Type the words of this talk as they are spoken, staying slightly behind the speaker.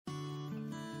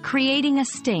Creating a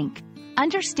stink.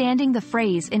 Understanding the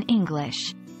phrase in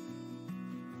English.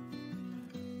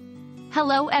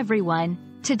 Hello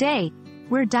everyone. Today,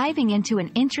 we're diving into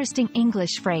an interesting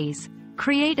English phrase,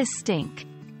 create a stink.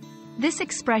 This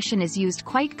expression is used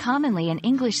quite commonly in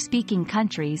English-speaking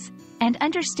countries, and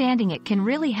understanding it can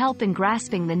really help in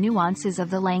grasping the nuances of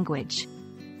the language.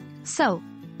 So,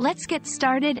 let's get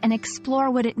started and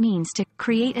explore what it means to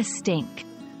create a stink.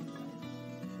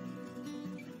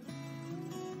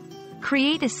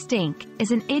 Create a stink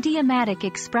is an idiomatic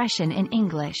expression in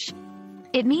English.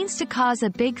 It means to cause a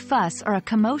big fuss or a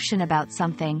commotion about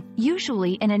something,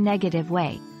 usually in a negative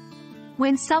way.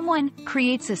 When someone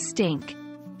creates a stink,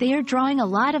 they are drawing a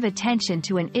lot of attention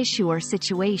to an issue or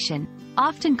situation,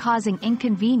 often causing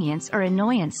inconvenience or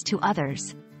annoyance to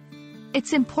others.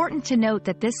 It's important to note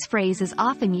that this phrase is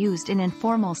often used in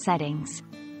informal settings.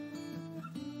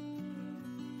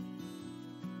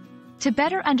 To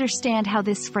better understand how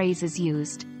this phrase is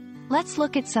used, let's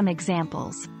look at some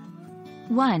examples.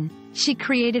 1. She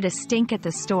created a stink at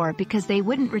the store because they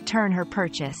wouldn't return her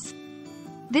purchase.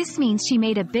 This means she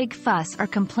made a big fuss or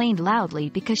complained loudly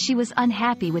because she was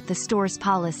unhappy with the store's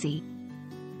policy.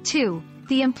 2.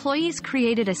 The employees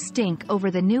created a stink over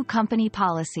the new company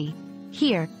policy.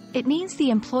 Here, it means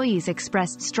the employees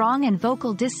expressed strong and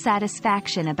vocal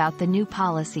dissatisfaction about the new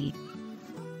policy.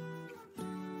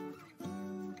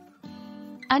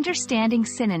 Understanding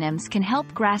synonyms can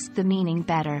help grasp the meaning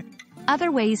better.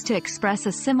 Other ways to express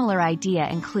a similar idea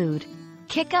include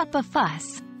kick up a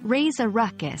fuss, raise a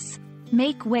ruckus,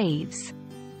 make waves.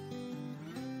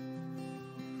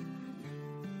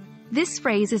 This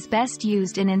phrase is best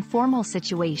used in informal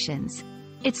situations.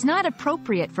 It's not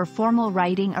appropriate for formal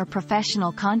writing or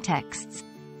professional contexts.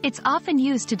 It's often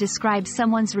used to describe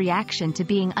someone's reaction to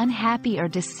being unhappy or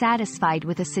dissatisfied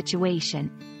with a situation.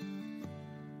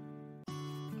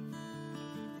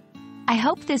 I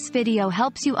hope this video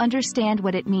helps you understand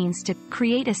what it means to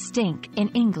create a stink in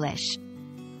English.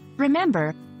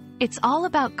 Remember, it's all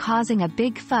about causing a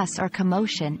big fuss or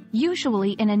commotion,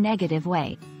 usually in a negative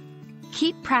way.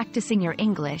 Keep practicing your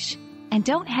English, and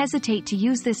don't hesitate to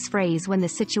use this phrase when the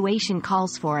situation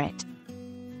calls for it.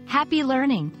 Happy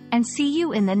learning, and see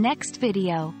you in the next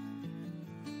video.